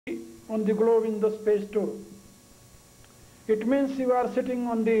on the globe in the space too. It means you are sitting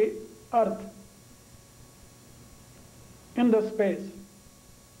on the earth in the space.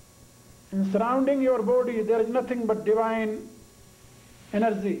 And surrounding your body there is nothing but divine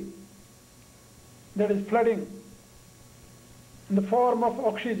energy that is flooding in the form of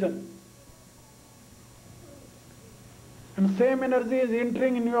oxygen. And same energy is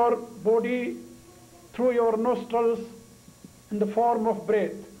entering in your body through your nostrils in the form of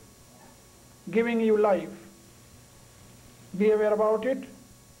breath, giving you life. Be aware about it.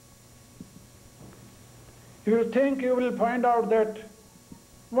 You will think, you will find out that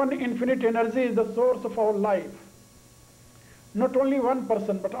one infinite energy is the source of all life. Not only one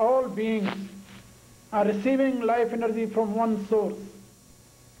person, but all beings are receiving life energy from one source.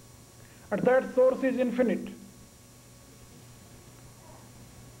 And that source is infinite.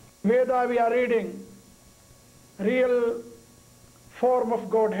 Veda we are reading, real form of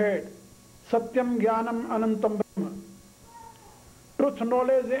Godhead, Satyam Jnanam Anantam Brahma, truth,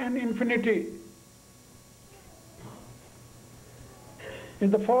 knowledge and infinity is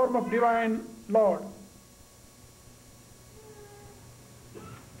the form of divine Lord.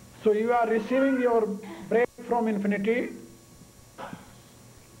 So you are receiving your breath from infinity.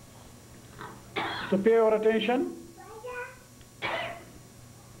 So pay your attention.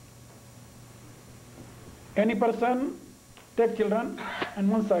 Any person, take children and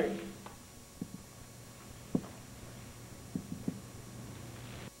one side.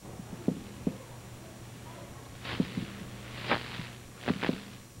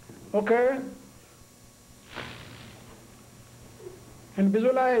 Okay? And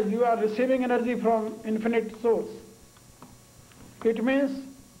visualize you are receiving energy from infinite source. It means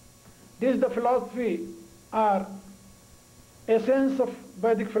this is the philosophy or essence of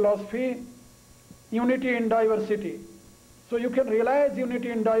Vedic philosophy, unity in diversity. So you can realize unity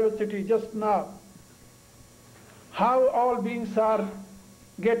in diversity just now. How all beings are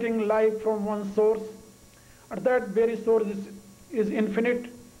getting life from one source. And that very source is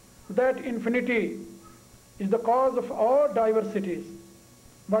infinite. That infinity is the cause of all diversities,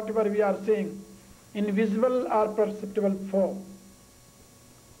 whatever we are seeing, in visible or perceptible form.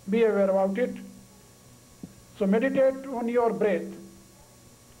 Be aware about it. So meditate on your breath.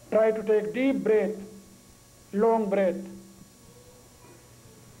 Try to take deep breath, long breath,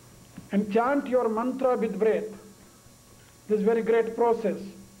 and chant your mantra with breath. This is a very great process.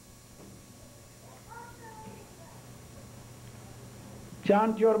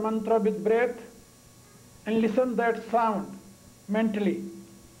 Chant your mantra with breath and listen that sound mentally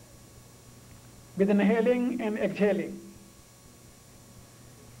with inhaling and exhaling.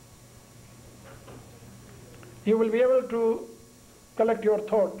 You will be able to collect your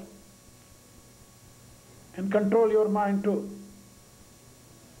thought and control your mind too.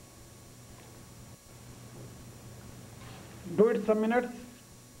 Do it some minutes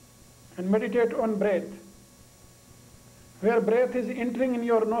and meditate on breath. Where breath is entering in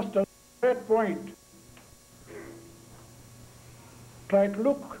your nostrils, that point, try to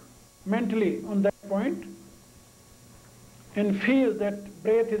look mentally on that point and feel that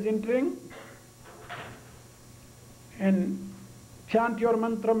breath is entering, and chant your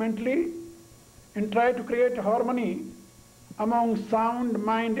mantra mentally and try to create harmony among sound,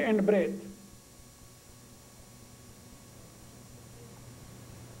 mind and breath.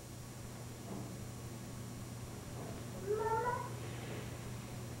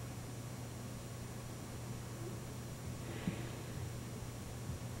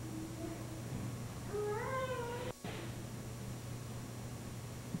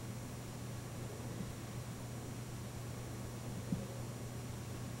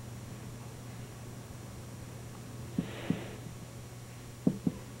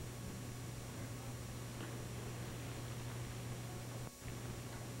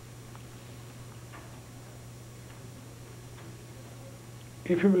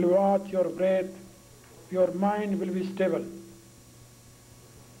 If you will watch your breath, your mind will be stable.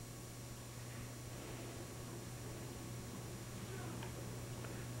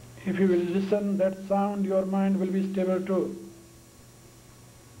 If you will listen that sound, your mind will be stable too.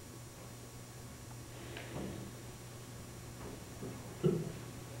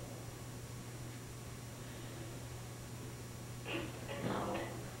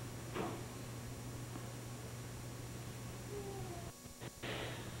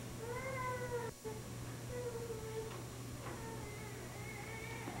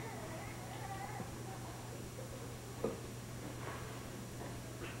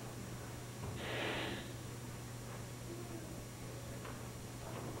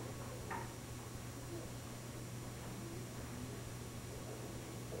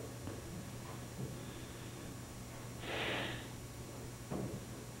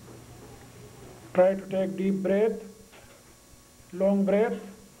 Try to take deep breath, long breath.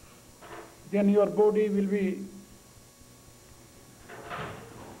 Then your body will be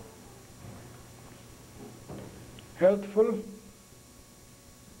healthful.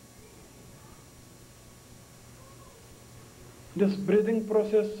 This breathing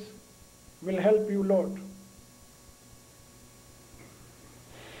process will help you a lot.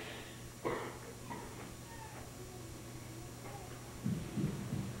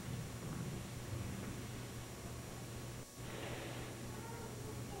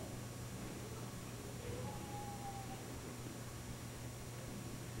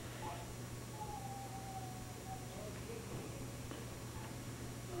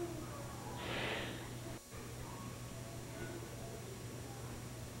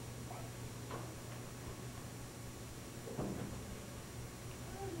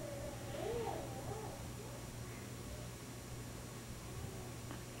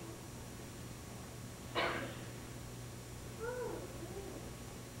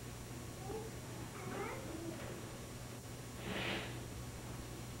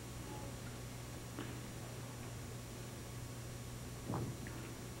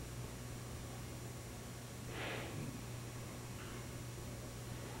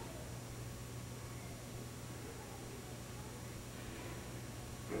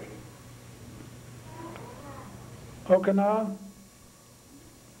 Okay, now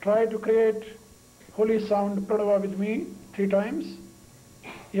try to create holy sound pranava with me 3 times.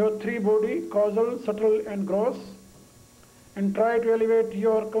 You have 3 body, causal, subtle and gross, and try to elevate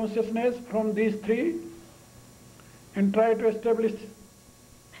your consciousness from these 3 and try to establish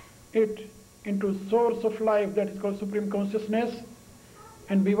it into source of life, that is called Supreme Consciousness,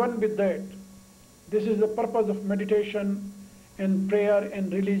 and be one with that. This is the purpose of meditation and prayer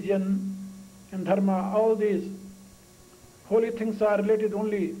and religion and dharma. All these holy things are related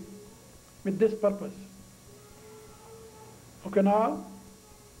only with this purpose. Okay, now?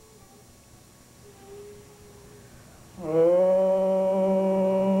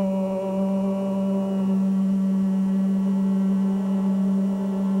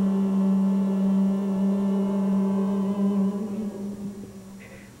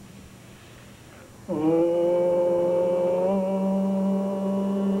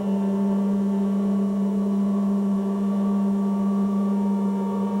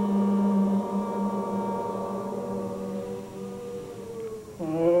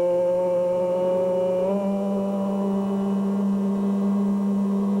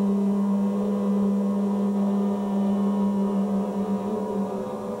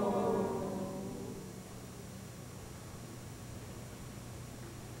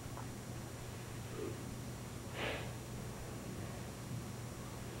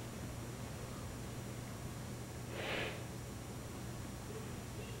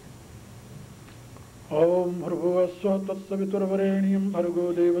 Om Bhurvuvah Swah Tatsaviturvarenyam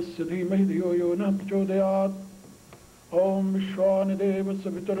Bhargo Devasya Dhimahi Dhiyo Yo Nah Prachodayat. Om Vishwani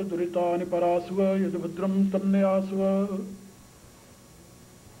Devasya Vitur Duritani Parasva Yadabhadram Tannayasva.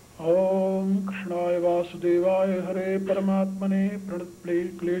 Om Krishnaya Vasudevaya Hare Paramatmane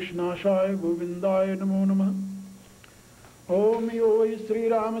Pranat Kleshnashaya Govindaya Namo Namah. Om Yo Sri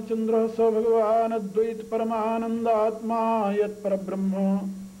Ramachandra Sa Bhagavan Advait Paramananda Atma Yat Parabrahma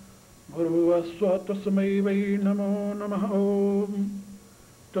Bhurvuvah Swah Tasmai Vai Namo Namah. Om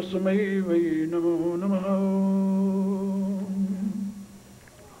Tasmai Vai Namo Namah. Om.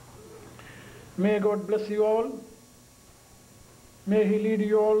 May God bless you all. May He lead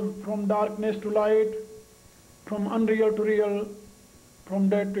you all from darkness to light, from unreal to real, from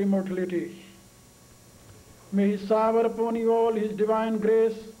death to immortality. May He shower upon you all His divine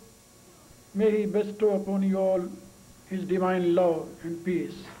grace. May He bestow upon you all His divine love and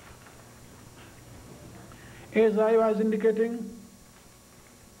peace. As I was indicating,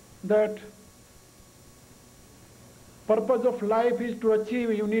 that purpose of life is to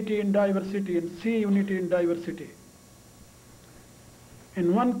achieve unity in diversity and see unity in diversity.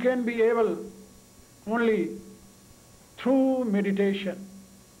 And one can be able only through meditation.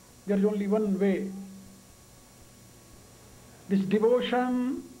 There is only one way. This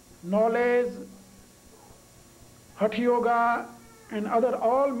devotion, knowledge, Hatha Yoga and other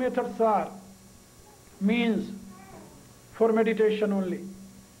all methods are means for meditation only.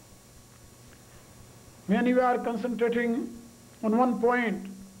 When you are concentrating on one point,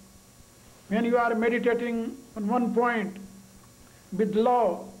 when you are meditating on one point, with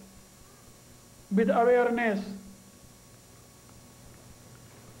love, with awareness,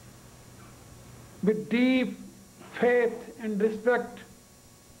 with deep faith and respect,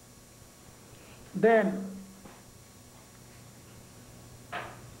 then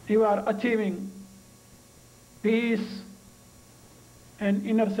you are achieving peace and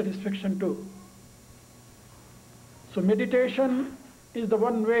inner satisfaction too. So meditation is the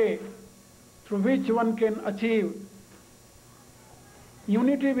one way through which one can achieve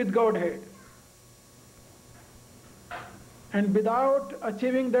unity with Godhead. And without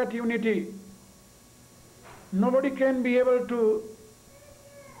achieving that unity, nobody can be able to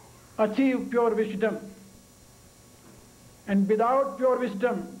achieve pure wisdom. And without pure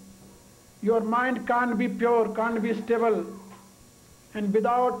wisdom, your mind can't be pure, can't be stable. And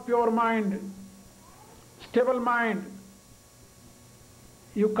without pure mind, stable mind,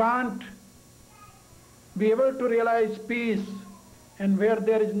 you can't be able to realize peace. And where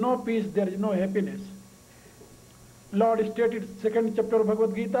there is no peace, there is no happiness. Lord stated 2nd chapter of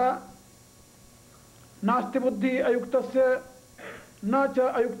Bhagavad Gita, Nasti buddhi ayuktasya, na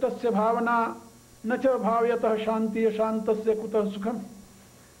cha ayuktasya bhavana, na cha bhavyatah shanti shantasya kutah sukham.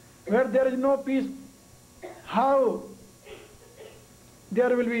 Where there is no peace, how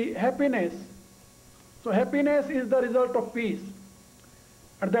there will be happiness? So happiness is the result of peace.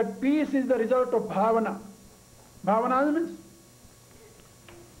 And that peace is the result of bhavana. Bhavana means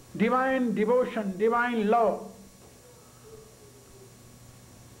divine devotion, divine love.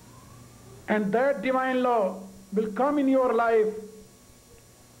 And that divine love will come in your life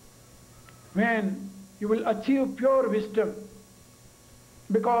when you will achieve pure wisdom.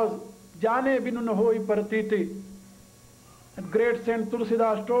 Because jane binu na hoi paratiti. And great Saint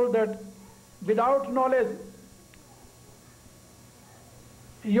Tulsidas told that without knowledge,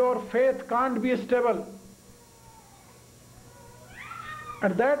 your faith can't be stable.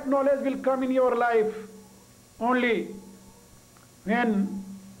 And that knowledge will come in your life only when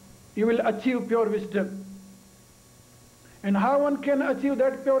you will achieve pure wisdom. And how one can achieve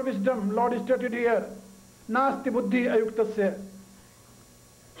that pure wisdom? Lord stated here, Nasti buddhi ayuktasya.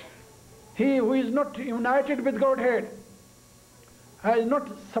 He who is not united with Godhead, has not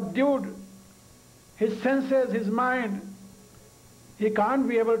subdued his senses, his mind, he can't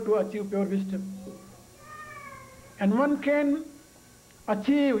be able to achieve pure wisdom. And one can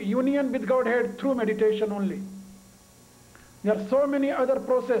achieve union with Godhead through meditation only. There are so many other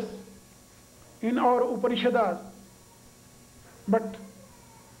processes in our Upanishads, but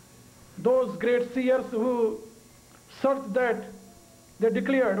those great seers who searched that, they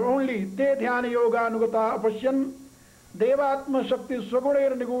declared only te dhyana yoga anugata apashyan devatma shakti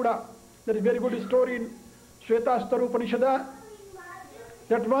swagunair niguda. There is a very good story in Shvetastar Upanishad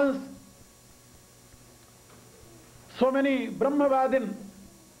that once so many Brahmavadin,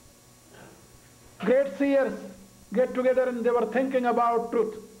 great seers, get together and they were thinking about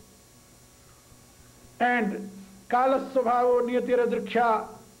truth. And kalas svabhavo niyatira driksha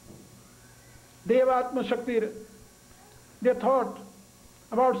devatma shaktir. They thought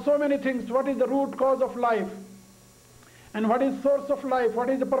about so many things. What is the root cause of life? And what is source of life? What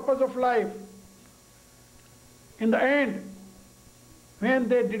is the purpose of life? In the end, when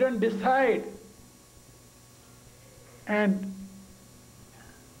they didn't decide and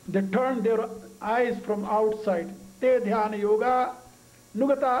they turned their eyes from outside, te dhyana yoga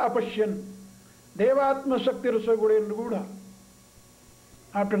nugata apashyan devatma shakti rusagure nuguda.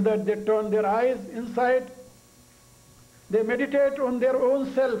 After that they turn their eyes inside, they meditate on their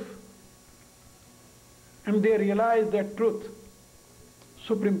own self, and they realize that truth,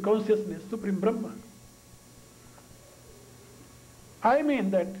 supreme consciousness, supreme Brahma. I mean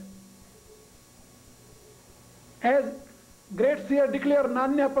that as great seer declare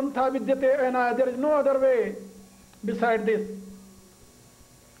nanya pantha vidyate ena, there is no other way beside this.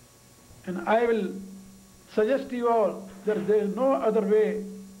 And I will suggest to you all that there is no other way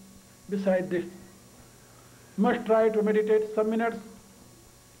beside this. You must try to meditate some minutes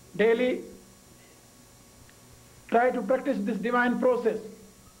daily. Try to practice this divine process.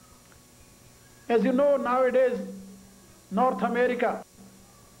 As you know, nowadays, North America,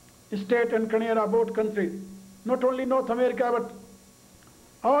 state and Canada, both countries, not only North America, but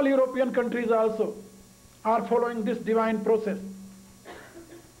all European countries also are following this divine process.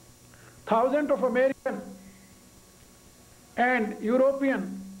 Thousands of American and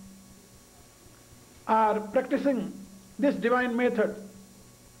European are practicing this divine method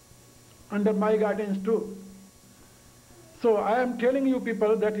under my guidance too. So I am telling you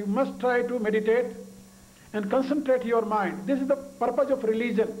people that you must try to meditate and concentrate your mind. This is the purpose of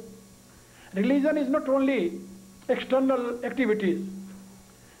religion. Religion is not only external activities.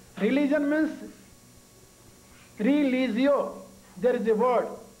 Religion means religio. There is a word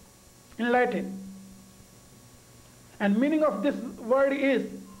in Latin. And meaning of this word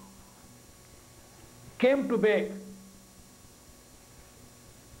is came to beg.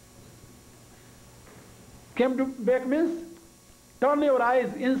 Came to back means turn your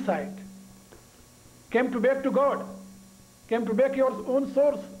eyes inside. Came to back to God. Came to back your own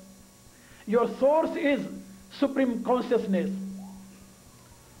source. Your source is supreme consciousness.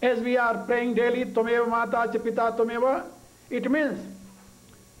 As we are praying daily, Tvameva Mata cha Pita Tvameva, it means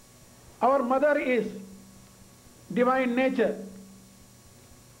our mother is divine nature,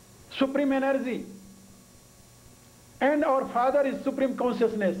 supreme energy, and our father is supreme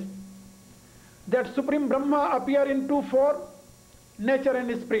consciousness. That supreme Brahma appear in two forms, nature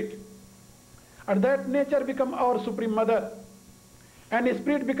and spirit. And that nature become our supreme mother, and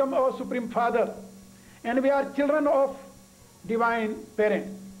spirit become our supreme father, and we are children of divine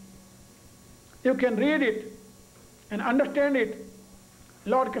parent. You can read it and understand it.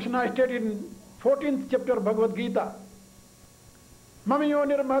 Lord Krishna stated in 14th chapter of Bhagavad Gita, Mamiyo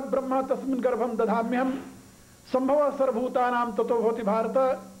nirmad brahma tasmin garbham dadhamyam sambhava sarvbhutanam tato bhavati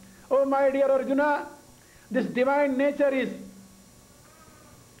bharata. Oh my dear Arjuna, this divine nature is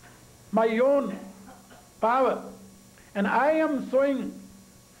my own power, and I am sowing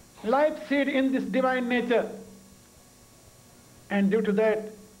life seed in this divine nature, and due to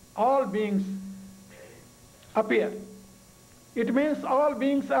that all beings appear. It means all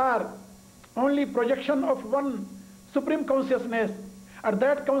beings are only projection of one supreme consciousness, and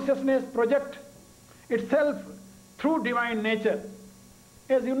that consciousness project itself through divine nature.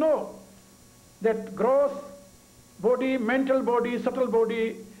 As you know, that gross body, mental body, subtle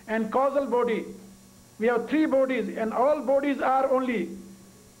body, and causal body, we have three bodies, and all bodies are only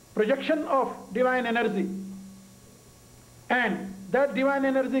projection of divine energy. And that divine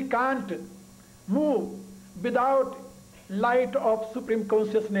energy can't move without light of supreme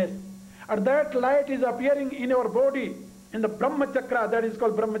consciousness. And that light is appearing in our body, in the Brahma Chakra, that is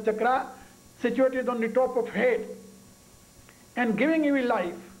called Brahma Chakra, situated on the top of head, and giving you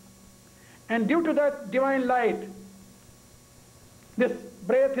life. And due to that divine light, this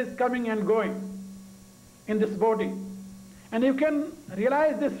breath is coming and going in this body. And you can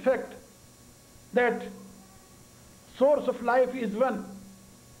realize this fact that source of life is one,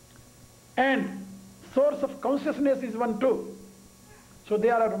 and source of consciousness is one too. So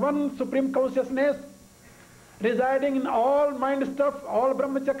there are one supreme consciousness residing in all mind stuff, all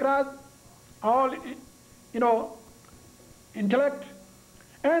Brahma Chakras, all, intellect,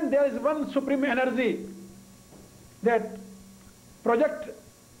 and there is one supreme energy that projects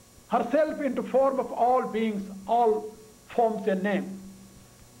herself into form of all beings, all forms and names.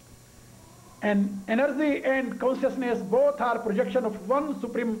 And energy and consciousness both are projection of one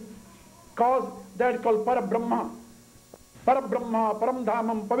supreme cause, that is called Parabrahma. Parabrahma, Param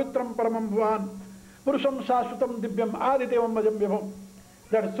Dhamam, Pavitram Paramam Bhavan, Purusham Shashvatam Divyam Adidevam Majam Vibham.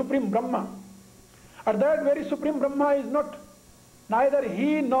 That is Supreme Brahma. And that very Supreme Brahma is not neither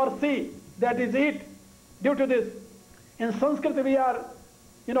he nor she, that is it. Due to this, in Sanskrit we are,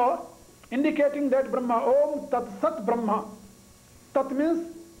 indicating that Brahma, Om Tat Sat Brahma. Tat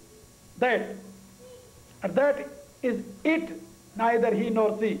means that. And that is it, neither he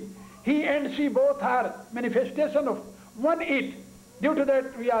nor she. He and she both are manifestation of one it. Due to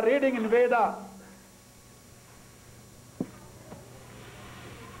that we are reading in Veda,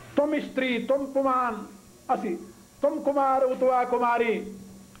 Tum Istri, Tum Puman Asi, Tum Kumar Utva Kumari.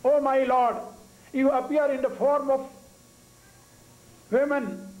 O my Lord, you appear in the form of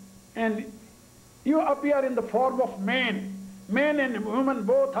women, and you appear in the form of man. Man and woman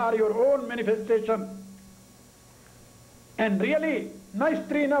both are your own manifestation. And really, na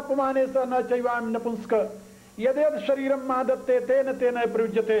istri na pumanesa na chaivam napunska yaded shariram madatte tena tena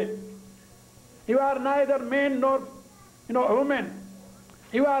pravijyate. You are neither man nor a woman.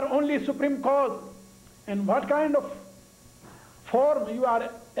 You are only supreme cause. And what kind of form you are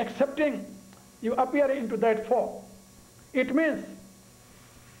accepting, you appear into that form. It means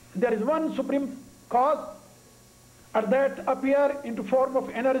there is one supreme cause, and that appear into form of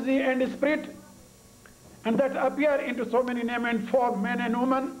energy and spirit, and that appear into so many name and form, man and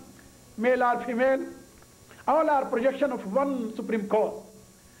woman, male or female. All are projection of one supreme cause.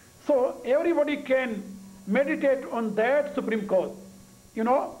 So everybody can meditate on that supreme cause.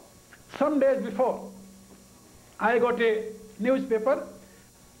 Some days before, I got a newspaper,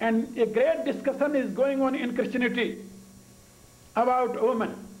 and a great discussion is going on in Christianity about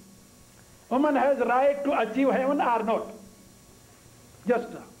woman. Woman has right to achieve heaven or not. Just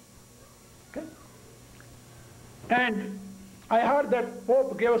now. Okay? And I heard that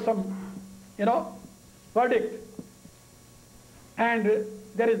Pope gave some, verdict. And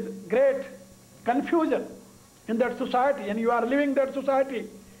there is great confusion in that society, and you are living that society,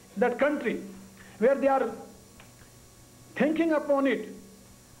 that country, where they are thinking upon it,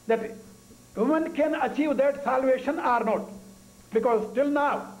 that woman can achieve that salvation or not. Because till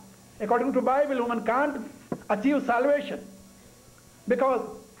now, according to Bible, woman can't achieve salvation. Because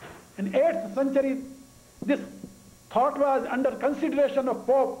in 8th century, this thought was under consideration of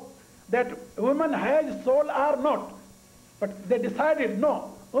Pope that woman has soul or not. But they decided,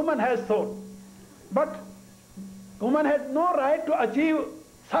 no, woman has soul. But woman has no right to achieve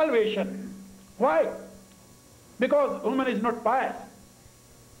salvation. Why? Because woman is not pious,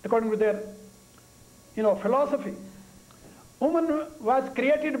 according to their philosophy. Woman was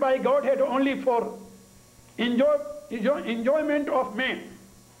created by Godhead only for enjoyment of man,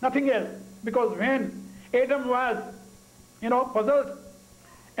 nothing else. Because when Adam was, puzzled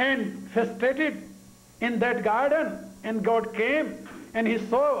and frustrated in that garden, and God came and he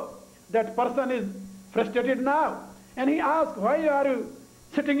saw that person is frustrated now, and he asked, why are you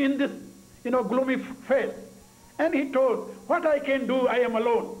sitting in this, gloomy face? And he told, what I can do, I am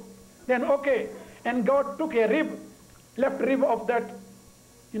alone. Then okay, and God took a rib, left rib of that,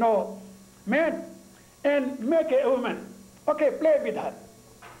 man, and make a woman. Okay, play with her.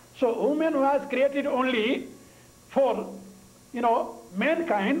 So woman was created only for,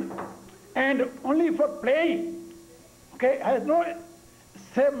 mankind, and only for playing. Okay, has no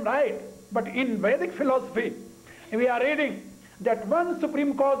same right. But in Vedic philosophy, we are reading that one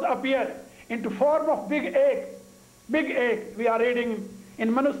supreme cause appeared into form of big egg. Big egg. We are reading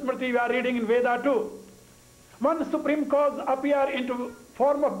in Manusmriti, we are reading in Veda too. One supreme cause appeared into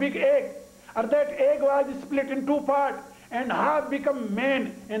form of big egg. And that egg was split in two parts, and half become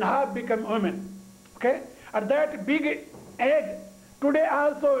man and half become woman. Okay? And that big egg, today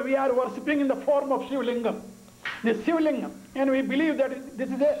also we are worshipping in the form of Shivlingam. The Shivlingam. And we believe that this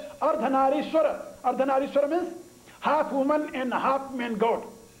is a Ardhanarishwara. Ardhanarishwara means half woman and half man God.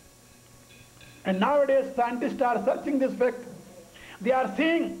 And nowadays scientists are searching this fact. They are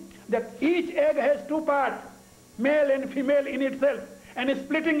seeing that each egg has two parts, male and female in itself, and is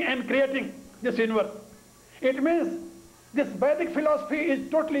splitting and creating this universe. It means this Vedic philosophy is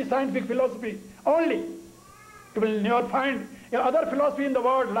totally scientific philosophy only. You will never find other philosophy in the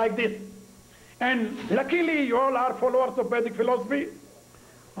world like this. And luckily you all are followers of Vedic philosophy.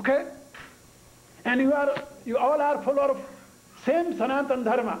 Okay? And you all are followers of same Sanatana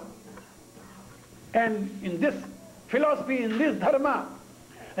Dharma. And in this philosophy, in this Dharma,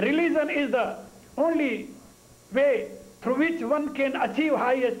 religion is the only way through which one can achieve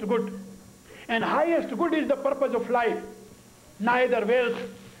highest good. And highest good is the purpose of life. Neither wealth,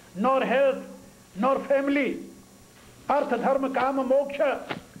 nor health, nor family. Artha, dharma, kama,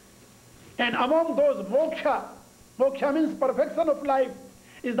 moksha. And among those moksha means perfection of life,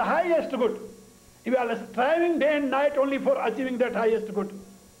 is the highest good. We are striving day and night only for achieving that highest good.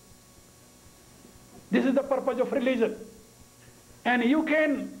 This is the purpose of religion. And you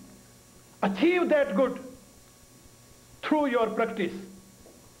can achieve that good through your practice.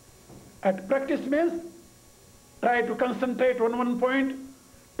 And practice means try to concentrate on one point,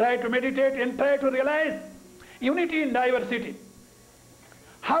 try to meditate and try to realize unity in diversity.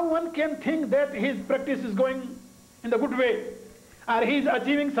 How one can think that his practice is going in the good way or he is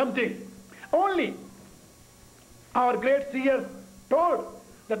achieving something? Only our great seers told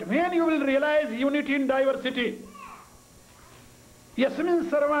that when you will realize unity in diversity, yasmin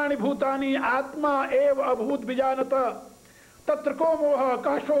sarvani bhutani atma eva abhut vijanata tatra ko moha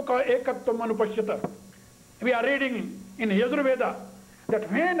kashoka ekatvam anupashyata. We are reading in Yajurveda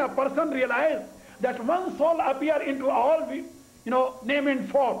that when a person realizes that one soul appears into all, name and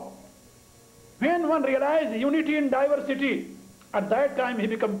form, when one realizes unity in diversity, at that time he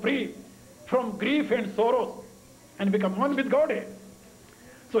becomes free from grief and sorrows and become one with Godhead.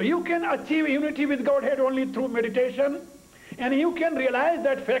 So you can achieve unity with Godhead only through meditation, and you can realize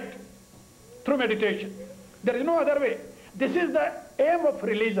that fact through meditation. There is no other way. This is the aim of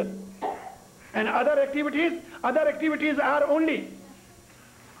religion. And other activities are only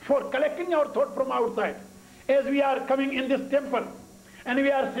for collecting our thought from outside. As we are coming in this temple and we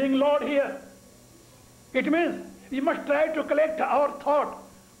are seeing Lord here, it means we must try to collect our thought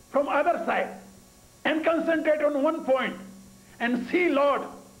from other side and concentrate on one point and see Lord,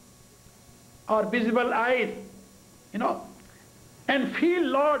 our visible eyes, and feel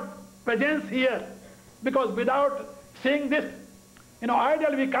Lord presence here. Because without seeing this,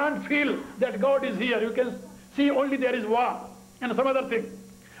 idol, we can't feel that God is here. You can see only there is war and some other thing.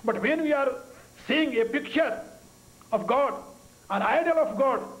 But when we are seeing a picture of God, an idol of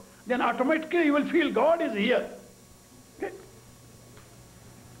God, then automatically you will feel God is here. Okay?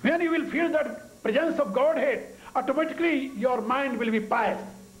 When you will feel that presence of Godhead, automatically your mind will be pious.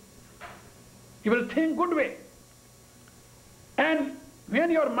 You will think good way. And When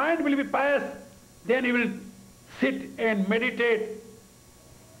your mind will be pious, then you will sit and meditate.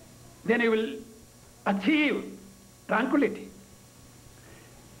 Then you will achieve tranquility.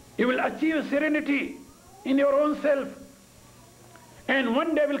 You will achieve serenity in your own self. And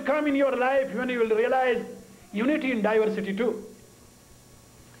one day will come in your life when you will realize unity in diversity too.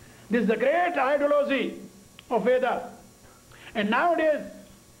 This is the great ideology of Vedas. And nowadays,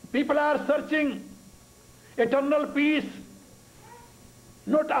 people are searching eternal peace,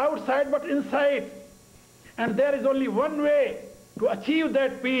 not outside but inside. And there is only one way to achieve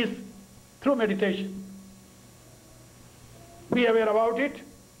that peace, through meditation. Be aware about it.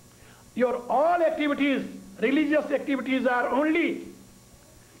 Your all activities, religious activities, are only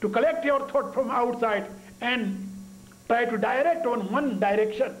to collect your thought from outside and try to direct on one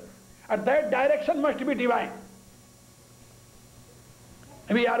direction. And that direction must be divine.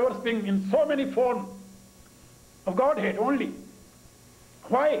 We are worshipping in so many forms of Godhead only.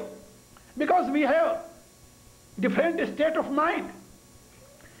 Why? Because we have different state of mind.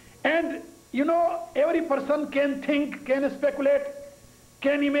 And you know, every person can think, can speculate,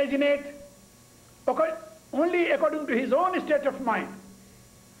 can imagine only according to his own state of mind.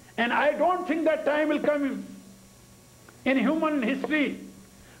 And I don't think that time will come in human history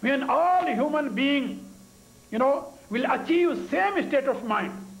when all human beings, will achieve same state of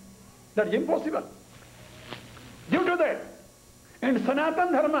mind. That is impossible. Due to that, in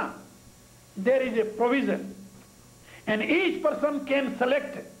Sanatana Dharma, there is a provision. And each person can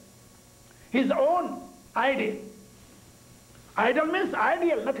select his own ideal. Ideal means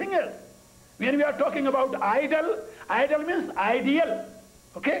ideal, nothing else. When we are talking about ideal, ideal means ideal.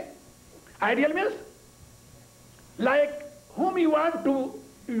 Okay? Ideal means like whom you want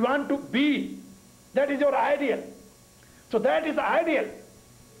to be. That is your ideal. So that is ideal.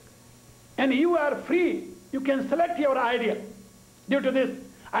 And you are free. You can select your ideal. Due to this,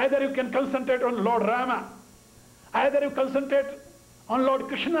 either you can concentrate on Lord Rama, either you concentrate on Lord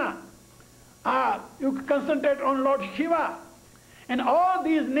Krishna, or you concentrate on Lord Shiva. And all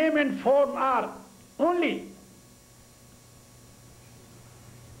these name and form are only.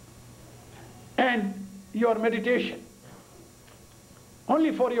 And your meditation.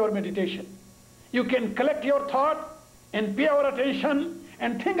 Only for your meditation. You can collect your thought and pay our attention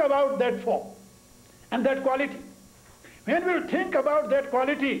and think about that form and that quality. When we think about that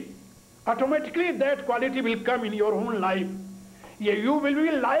quality, automatically that quality will come in your own life. You will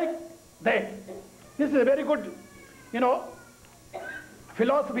be like that. This is a very good,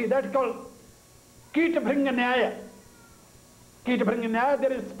 philosophy that is called Kitbhringa Nyaya. Kitbhringa Nyaya,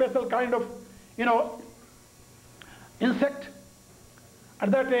 there is special kind of, insect,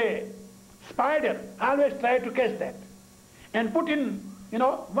 and that a spider always try to catch that and put in,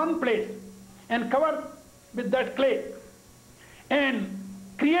 one place and cover with that clay and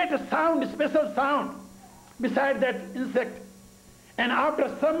create a sound, special sound beside that insect. And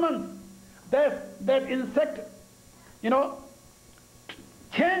after some months, that insect,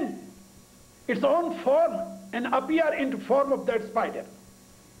 change its own form and appear into form of that spider.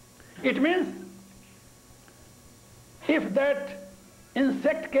 It means if that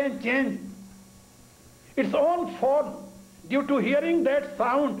insect can change its own form due to hearing that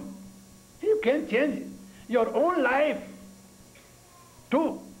sound, you can change your own life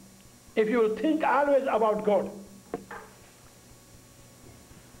too, if you will think always about God.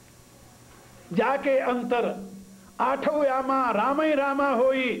 जाके अंतर आठव यामा रामई रामा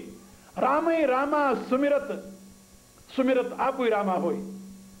होई रामई रामा सुमिरत सुमिरत आपui रामा होई.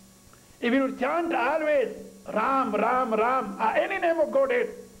 If you chant always Ram, Ram, Ram, any name of Godhead,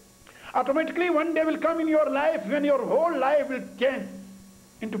 automatically one day will come in your life when your whole life will change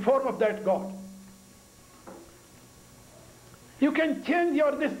into form of that God. You can change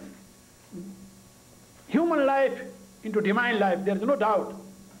this human life into divine life, there is no doubt.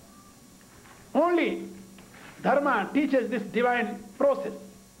 Only Dharma teaches this divine process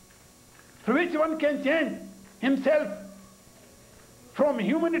through which one can change himself from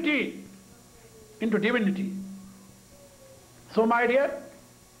humanity into divinity. So my dear,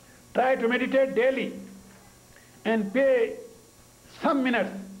 try to meditate daily and pay some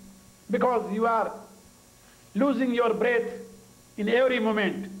minutes, because you are losing your breath in every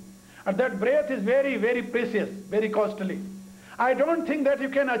moment. And that breath is very, very precious, very costly. I don't think that you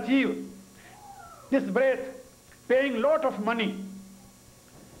can achieve this breath paying lot of money.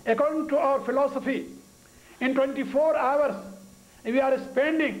 According to our philosophy, in 24 hours we are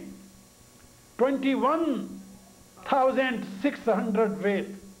spending 21,600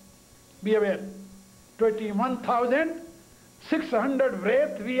 breaths. Be aware, 21,600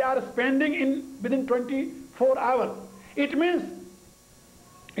 breaths we are spending within 24 hours. It means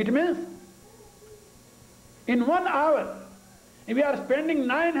It means in 1 hour, we are spending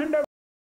 900